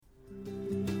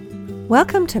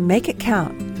Welcome to Make It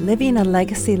Count, living a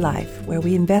legacy life where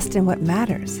we invest in what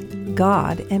matters,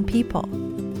 God and people.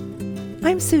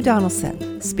 I'm Sue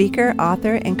Donaldson, speaker,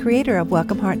 author, and creator of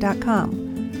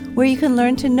WelcomeHeart.com, where you can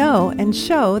learn to know and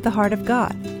show the heart of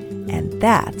God. And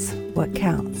that's what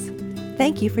counts.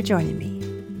 Thank you for joining me.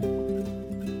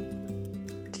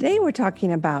 Today we're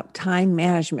talking about time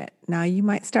management. Now you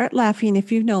might start laughing if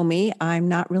you know me. I'm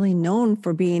not really known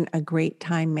for being a great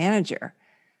time manager.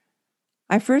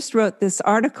 I first wrote this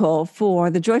article for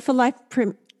the Joyful Life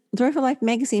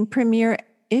magazine premiere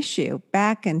issue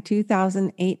back in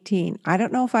 2018. I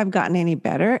don't know if I've gotten any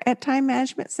better at time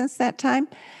management since that time,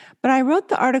 but I wrote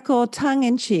the article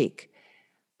tongue-in-cheek.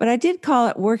 But I did call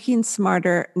it Working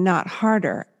Smarter, Not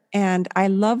Harder. And I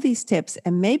love these tips,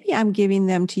 and maybe I'm giving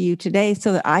them to you today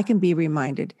so that I can be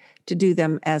reminded to do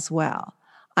them as well.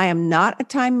 I am not a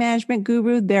time management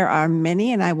guru. There are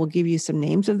many, and I will give you some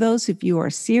names of those if you are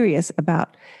serious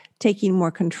about taking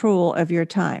more control of your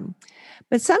time.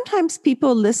 But sometimes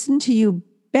people listen to you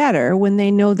better when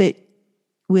they know that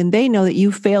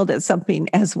you failed at something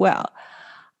as well.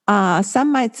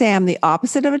 Some might say I'm the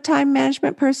opposite of a time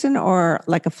management person, or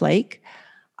like a flake.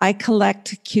 I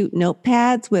collect cute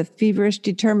notepads with feverish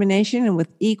determination and with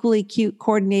equally cute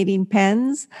coordinating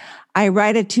pens. I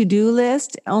write a to-do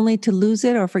list only to lose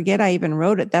it or forget I even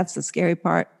wrote it. That's the scary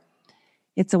part.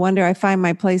 It's a wonder I find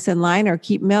my place in line or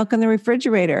keep milk in the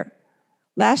refrigerator.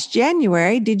 Last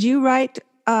January, did you write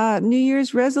New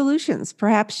Year's resolutions?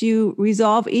 Perhaps you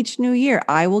resolve each new year,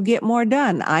 I will get more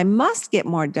done. I must get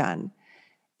more done.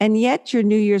 And yet your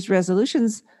New Year's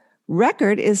resolutions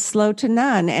record is slow to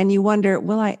none, and you wonder,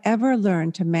 will I ever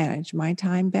learn to manage my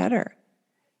time better?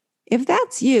 If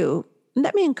that's you,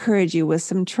 let me encourage you with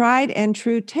some tried and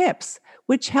true tips,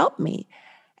 which help me.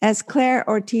 As Claire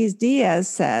Ortiz Diaz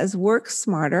says, work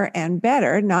smarter and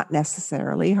better, not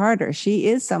necessarily harder. She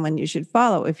is someone you should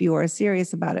follow if you are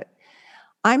serious about it.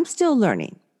 I'm still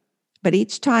learning, but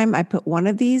each time I put one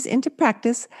of these into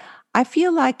practice, I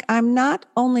feel like I'm not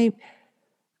only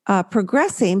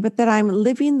progressing, but that I'm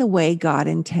living the way God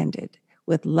intended,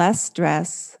 with less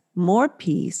stress, more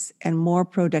peace, and more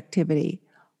productivity,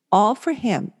 all for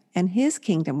Him and His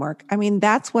kingdom work. I mean,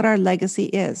 that's what our legacy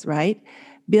is, right?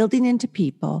 Building into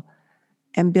people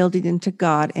and building into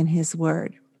God and His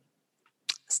Word.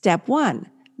 Step 1,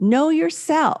 know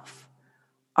yourself.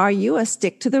 Are you a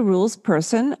stick-to-the-rules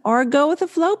person or a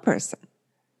go-with-the-flow person?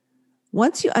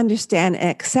 Once you understand and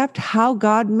accept how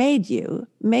God made you,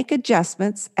 make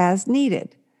adjustments as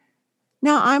needed.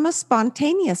 Now, I'm a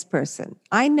spontaneous person.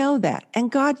 I know that,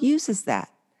 and God uses that.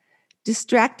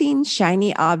 Distracting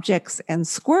shiny objects and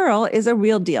squirrel is a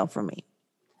real deal for me.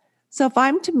 So if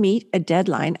I'm to meet a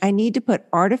deadline, I need to put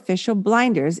artificial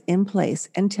blinders in place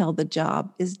until the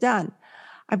job is done.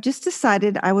 I've just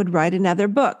decided I would write another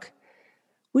book,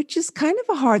 which is kind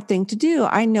of a hard thing to do.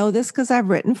 I know this because I've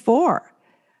written 4.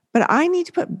 But I need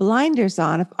to put blinders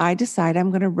on if I decide I'm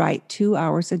going to write 2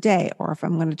 hours a day, or if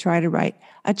I'm going to try to write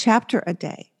a chapter a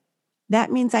day.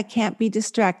 That means I can't be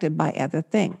distracted by other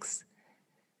things.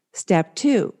 Step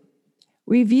 2,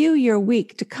 review your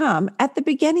week to come at the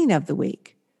beginning of the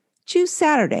week. Choose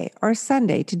Saturday or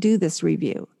Sunday to do this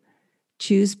review.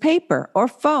 Choose paper or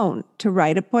phone to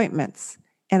write appointments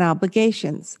and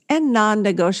obligations and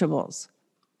non-negotiables.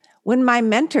 When my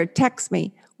mentor texts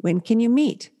me, when can you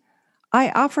meet? I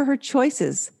offer her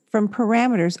choices from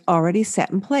parameters already set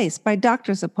in place by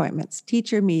doctor's appointments,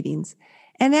 teacher meetings,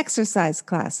 and exercise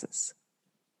classes.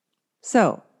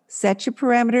 So, set your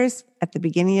parameters at the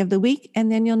beginning of the week, and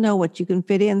then you'll know what you can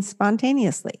fit in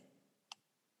spontaneously.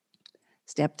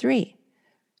 Step 3,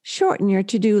 shorten your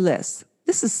to-do list.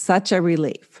 This is such a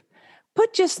relief.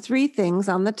 Put just 3 things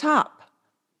on the top.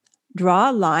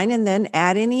 Draw a line and then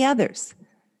add any others.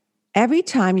 Every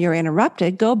time you're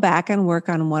interrupted, go back and work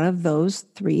on one of those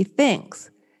 3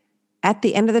 things. At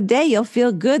the end of the day, you'll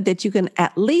feel good that you can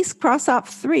at least cross off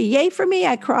 3. Yay for me,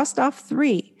 I crossed off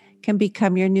 3. Can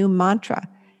become your new mantra,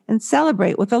 and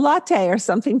celebrate with a latte or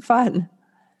something fun.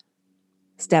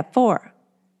 Step 4,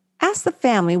 ask the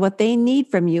family what they need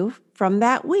from you from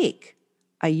that week.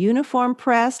 A uniform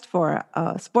pressed for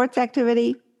a sports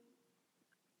activity,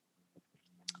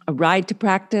 a ride to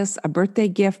practice, a birthday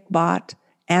gift bought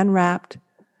and wrapped,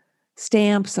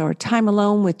 stamps, or time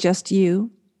alone with just you.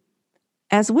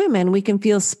 As women, we can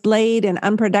feel splayed and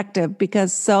unproductive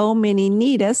because so many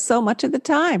need us so much of the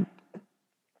time.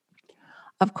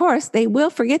 Of course, they will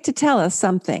forget to tell us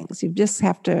some things. You just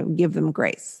have to give them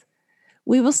grace.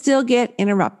 We will still get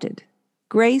interrupted.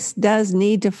 Grace does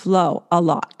need to flow a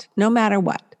lot, no matter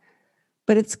what.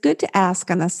 But it's good to ask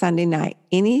on a Sunday night,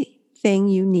 anything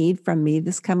you need from me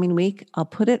this coming week, I'll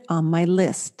put it on my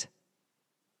list.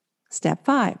 Step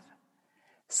 5,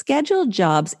 schedule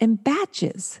jobs in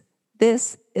batches.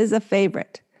 This is a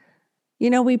favorite.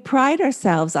 We pride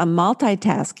ourselves on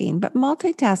multitasking, but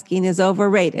multitasking is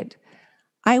overrated.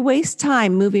 I waste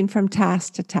time moving from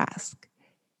task to task.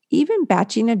 Even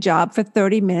batching a job for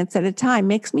 30 minutes at a time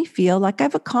makes me feel like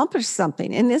I've accomplished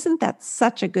something, and isn't that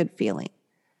such a good feeling?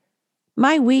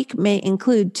 My week may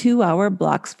include 2-hour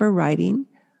blocks for writing,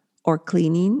 or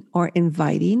cleaning, or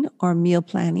inviting, or meal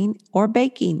planning, or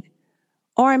baking.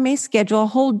 Or I may schedule a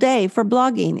whole day for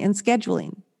blogging and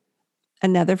scheduling,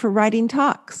 another for writing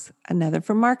talks, another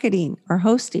for marketing or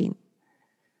hosting.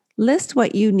 List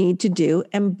what you need to do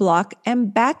and block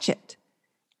and batch it,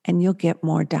 and you'll get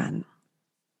more done.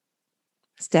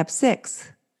 Step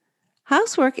 6,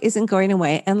 housework isn't going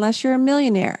away unless you're a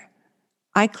millionaire.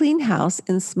 I clean house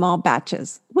in small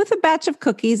batches, with a batch of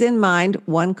cookies in mind,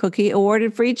 1 cookie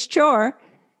awarded for each chore.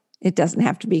 It doesn't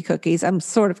have to be cookies, I'm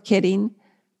sort of kidding,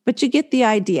 but you get the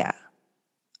idea.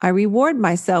 I reward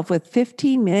myself with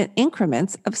 15-minute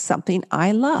increments of something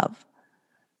I love,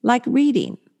 like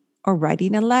reading or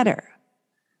writing a letter.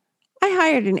 I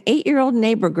hired an 8-year-old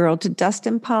neighbor girl to dust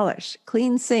and polish,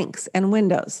 clean sinks and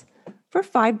windows for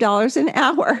 $5 an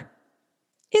hour.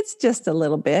 It's just a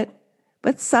little bit,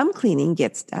 but some cleaning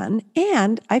gets done,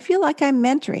 and I feel like I'm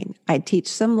mentoring. I teach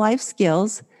some life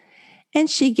skills, and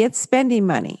she gets spending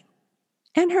money.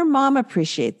 And her mom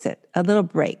appreciates it, a little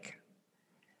break.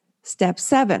 Step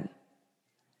 7,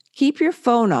 keep your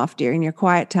phone off during your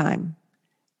quiet time,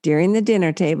 during the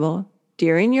dinner table,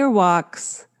 during your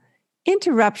walks.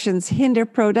 Interruptions hinder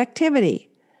productivity.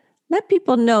 Let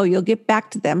people know you'll get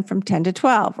back to them from 10 to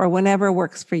 12 or whenever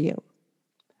works for you.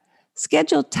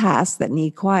 Schedule tasks that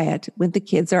need quiet when the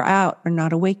kids are out or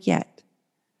not awake yet.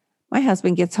 My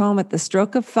husband gets home at the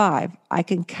stroke of 5. I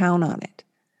can count on it.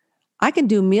 I can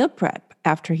do meal prep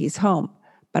after he's home,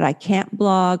 but I can't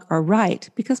blog or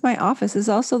write because my office is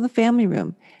also the family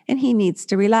room and he needs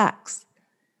to relax.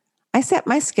 I set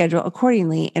my schedule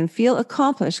accordingly and feel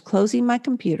accomplished closing my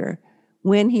computer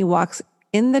when he walks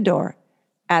in the door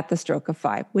at the stroke of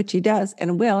 5, which he does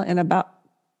and will in about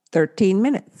 13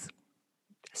 minutes.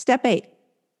 Step 8,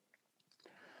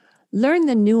 learn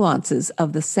the nuances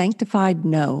of the sanctified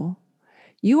no.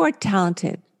 You are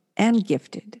talented and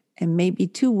gifted and may be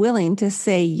too willing to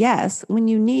say yes when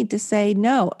you need to say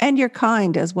no, and you're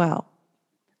kind as well.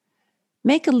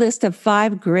 Make a list of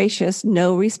 5 gracious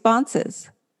no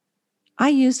responses. I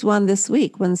used one this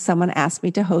week when someone asked me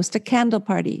to host a candle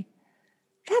party.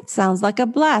 That sounds like a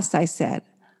blast, I said.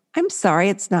 I'm sorry,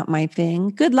 it's not my thing.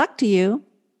 Good luck to you.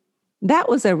 That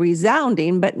was a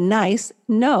resounding but nice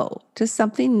no to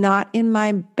something not in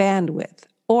my bandwidth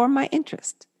or my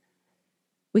interest.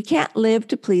 We can't live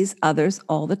to please others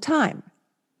all the time.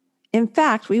 In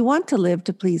fact, we want to live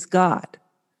to please God.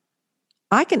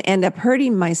 I can end up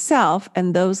hurting myself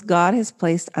and those God has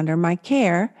placed under my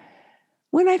care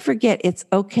when I forget it's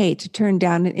okay to turn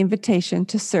down an invitation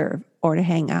to serve or to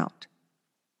hang out.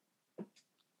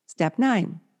 Step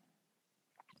 9.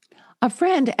 A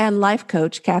friend and life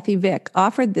coach, Kathy Vick,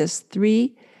 offered this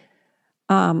 3-step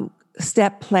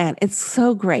plan. It's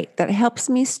so great that it helps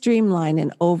me streamline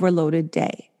an overloaded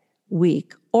day,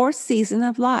 week, or season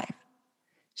of life.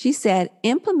 She said,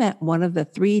 implement one of the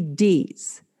 3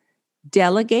 Ds.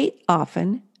 Delegate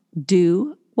often,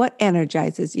 do what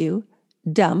energizes you,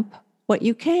 dump what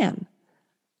you can.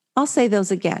 I'll say those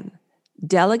again.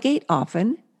 Delegate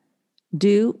often,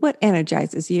 do what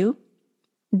energizes you,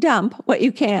 dump what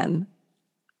you can.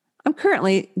 I'm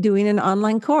currently doing an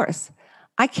online course.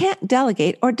 I can't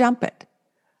delegate or dump it,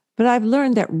 but I've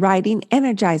learned that writing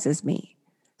energizes me.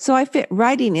 So I fit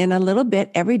writing in a little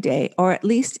bit every day or at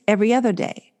least every other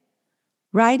day.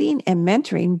 Writing and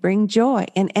mentoring bring joy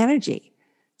and energy,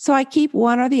 so I keep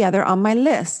one or the other on my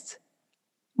list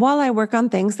while I work on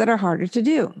things that are harder to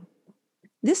do.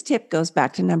 This tip goes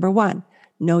back to number 1,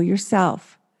 know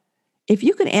yourself. If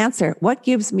you can answer what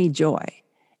gives me joy,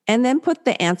 and then put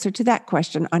the answer to that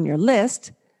question on your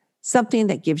list, something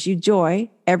that gives you joy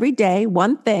every day,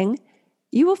 one thing,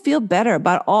 you will feel better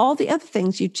about all the other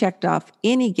things you checked off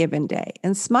any given day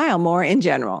and smile more in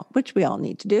general, which we all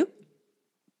need to do.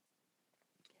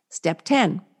 Step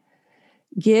 10,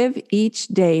 give each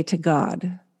day to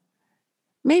God.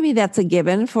 Maybe that's a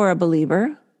given for a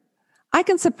believer. I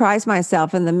can surprise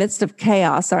myself in the midst of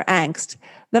chaos or angst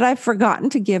that I've forgotten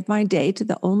to give my day to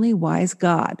the only wise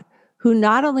God, who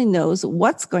not only knows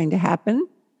what's going to happen,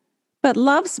 but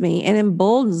loves me and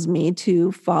emboldens me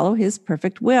to follow his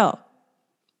perfect will.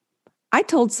 I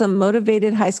told some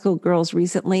motivated high school girls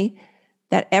recently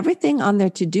that everything on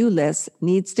their to-do list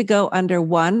needs to go under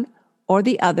one or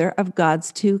the other of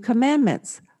God's 2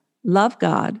 commandments. Love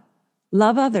God,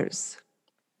 love others.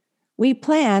 We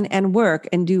plan and work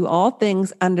and do all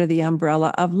things under the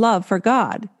umbrella of love for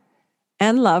God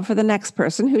and love for the next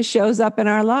person who shows up in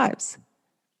our lives.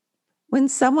 When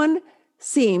someone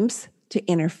seems to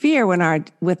interfere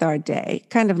with our day,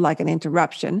 kind of like an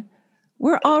interruption,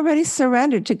 we're already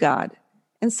surrendered to God.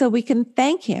 And so we can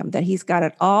thank Him that He's got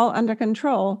it all under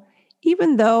control,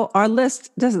 even though our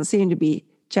list doesn't seem to be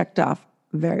checked off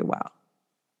very well.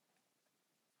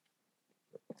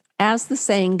 As the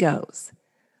saying goes,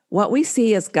 what we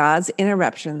see as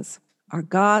interruptions are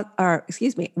God's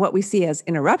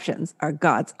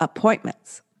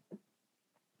appointments.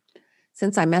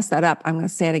 Since I messed that up, I'm going to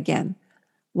say it again.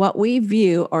 What we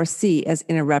view or see as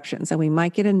interruptions, and we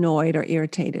might get annoyed or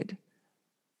irritated,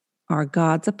 are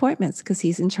God's appointments because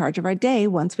He's in charge of our day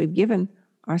once we've given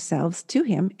ourselves to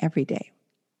Him every day.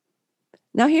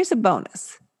 Now here's a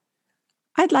bonus.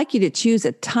 I'd like you to choose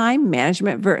a time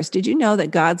management verse. Did you know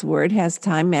that God's Word has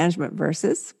time management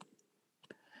verses?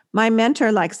 My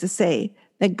mentor likes to say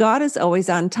that God is always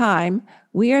on time.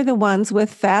 We are the ones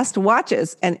with fast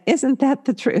watches, and isn't that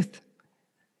the truth?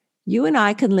 You and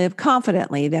I can live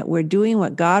confidently that we're doing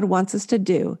what God wants us to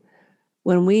do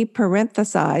when we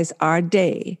parenthesize our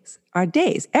days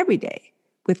every day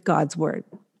with God's Word.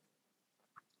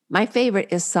 My favorite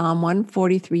is Psalm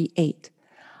 143:8.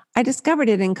 I discovered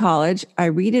it in college. I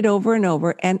read it over and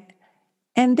over, and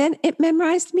then it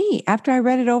memorized me after I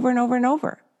read it over and over and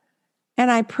over. And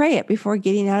I pray it before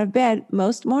getting out of bed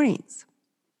most mornings.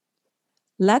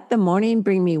 Let the morning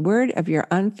bring me word of your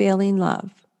unfailing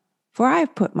love, for I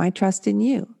have put my trust in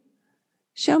you.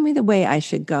 Show me the way I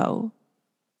should go,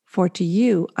 for to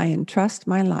you I entrust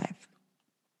my life.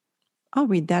 I'll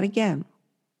read that again.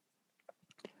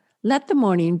 Let the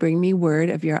morning bring me word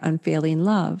of your unfailing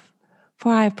love,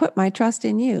 for I have put my trust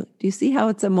in you. Do you see how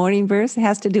it's a morning verse? It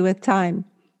has to do with time.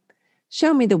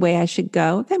 Show me the way I should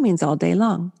go. That means all day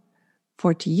long.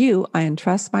 For to you I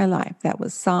entrust my life. That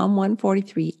was Psalm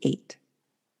 143:8.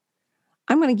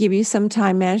 I'm going to give you some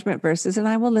time management verses, and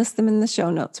I will list them in the show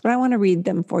notes, but I want to read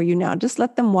them for you now. Just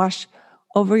let them wash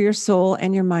over your soul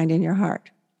and your mind and your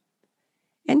heart.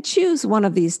 And choose one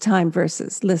of these time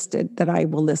verses listed that I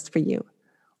will list for you.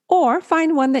 Or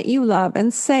find one that you love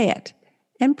and say it,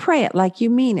 and pray it like you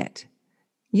mean it.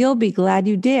 You'll be glad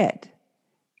you did.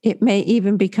 It may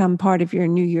even become part of your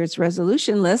New Year's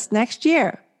resolution list next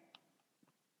year.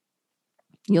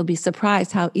 You'll be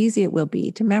surprised how easy it will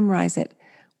be to memorize it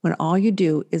when all you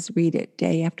do is read it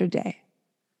day after day.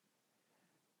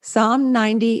 Psalm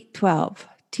 90:12.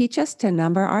 Teach us to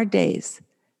number our days,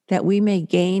 that we may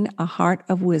gain a heart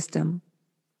of wisdom.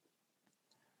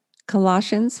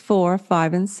 Colossians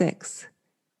 4:5 and 6.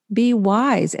 Be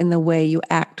wise in the way you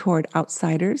act toward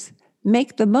outsiders.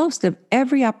 Make the most of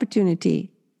every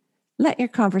opportunity. Let your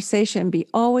conversation be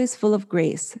always full of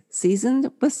grace,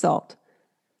 seasoned with salt,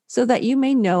 so that you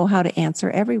may know how to answer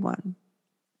everyone.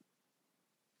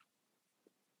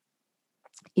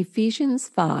 Ephesians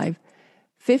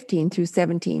 5:15 through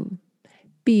 17.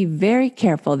 Be very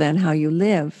careful then how you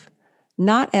live,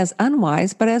 not as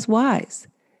unwise, but as wise,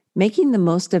 making the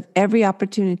most of every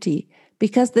opportunity,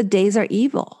 because the days are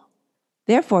evil.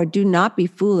 Therefore, do not be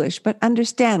foolish, but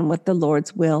understand what the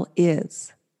Lord's will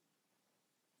is.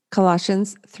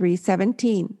 Colossians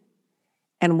 3:17.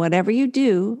 And whatever you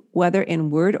do, whether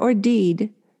in word or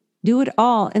deed, do it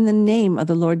all in the name of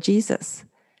the Lord Jesus,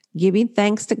 giving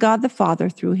thanks to God the Father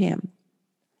through Him.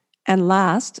 And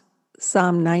last,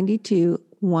 Psalm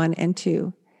 92:1 and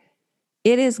 2.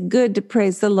 It is good to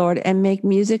praise the Lord and make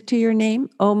music to your name,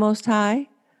 O Most High,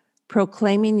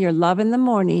 proclaiming your love in the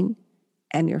morning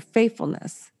and your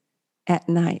faithfulness at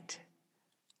night.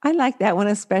 I like that one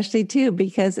especially too,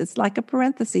 because it's like a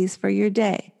parenthesis for your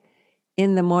day.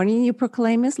 In the morning you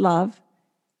proclaim His love,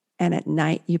 and at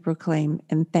night you proclaim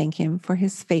and thank Him for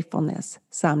His faithfulness.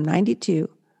 Psalm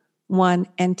 92:1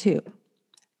 and 2.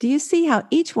 Do you see how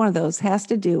each one of those has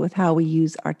to do with how we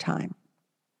use our time?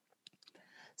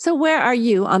 So where are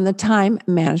you on the time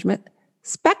management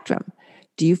spectrum?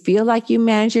 Do you feel like you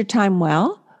manage your time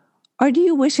well? Or do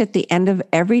you wish at the end of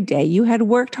every day you had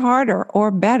worked harder or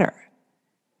better?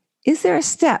 Is there a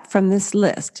step from this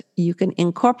list you can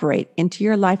incorporate into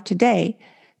your life today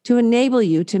to enable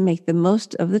you to make the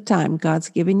most of the time God's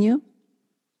given you?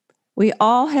 We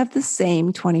all have the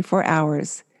same 24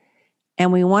 hours,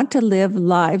 and we want to live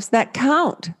lives that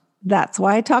count. That's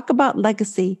why I talk about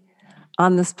legacy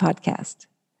on this podcast.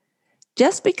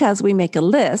 Just because we make a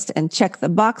list and check the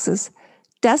boxes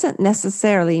doesn't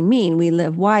necessarily mean we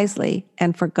live wisely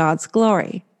and for God's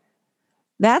glory.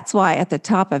 That's why at the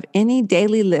top of any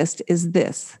daily list is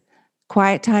this: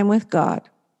 quiet time with God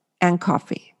and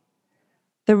coffee.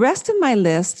 The rest of my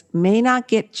list may not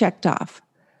get checked off,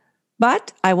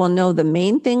 but I will know the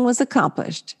main thing was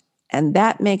accomplished, and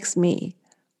that makes me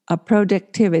a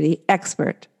productivity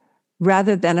expert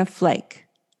rather than a flake.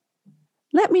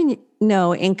 Let me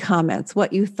know in comments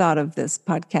what you thought of this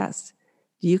podcast.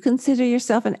 Do you consider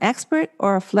yourself an expert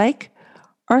or a flake,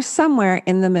 or somewhere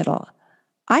in the middle?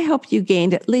 I hope you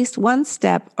gained at least one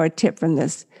step or tip from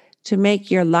this to make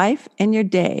your life and your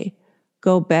day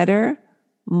go better,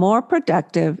 more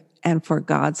productive, and for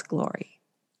God's glory.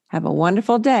 Have a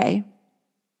wonderful day.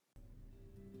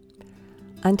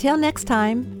 Until next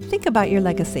time, think about your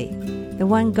legacy, the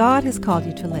one God has called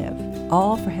you to live,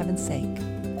 all for heaven's sake.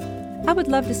 I would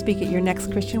love to speak at your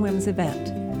next Christian Women's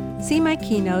event. See my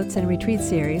keynotes and retreat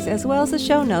series, as well as the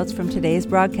show notes from today's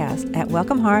broadcast at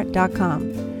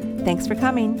welcomeheart.com. Thanks for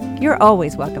coming. You're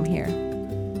always welcome here.